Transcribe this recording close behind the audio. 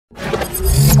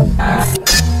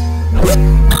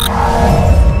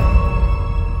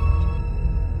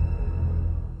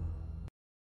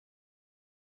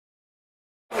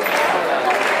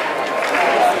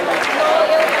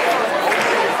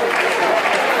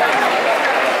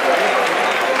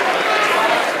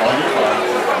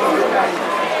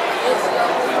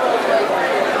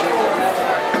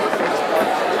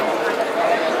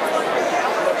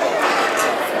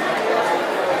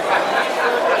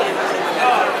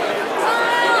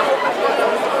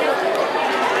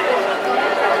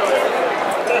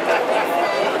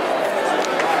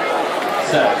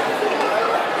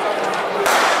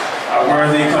A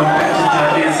worthy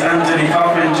competitor is Anthony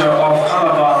Carpenter of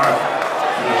Calabar.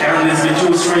 Candidates be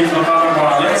too straight for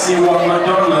Calabar. Let's see what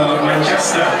McDonald of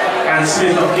Manchester and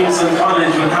Smith of Kingston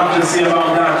College will have to say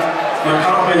about that. But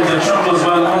Carpenter travels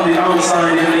well on the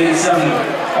outside in lane 7.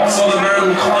 Also the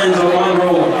man Collins of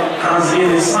Monroe has in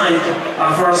his sight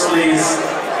a first place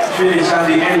finish at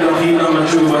the end of heat number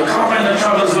 2. But Carpenter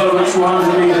travels well with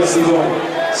 200 meters to go.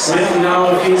 Smith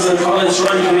now of Kingston College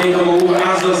trying to make a move,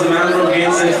 as does the man from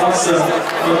Kingston Foster.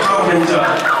 But Carpenter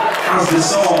has the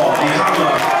saw, the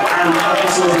hammer, and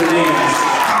also the nails.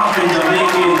 Carpenter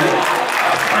making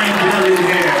a fine building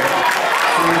here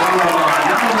from Calabar.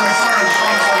 Now the search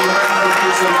also the man from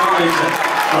Kingston College,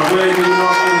 but where we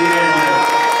walk in the end.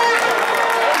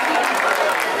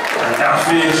 And that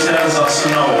finish tells us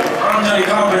no. Anthony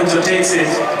Carpenter takes it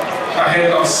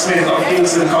ahead of Smith of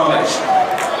Kingston College.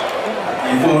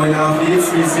 Before we have the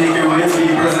free speaker with the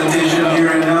presentation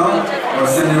here and now, our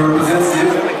senior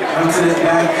representative, Anthony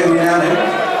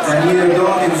Carpenter.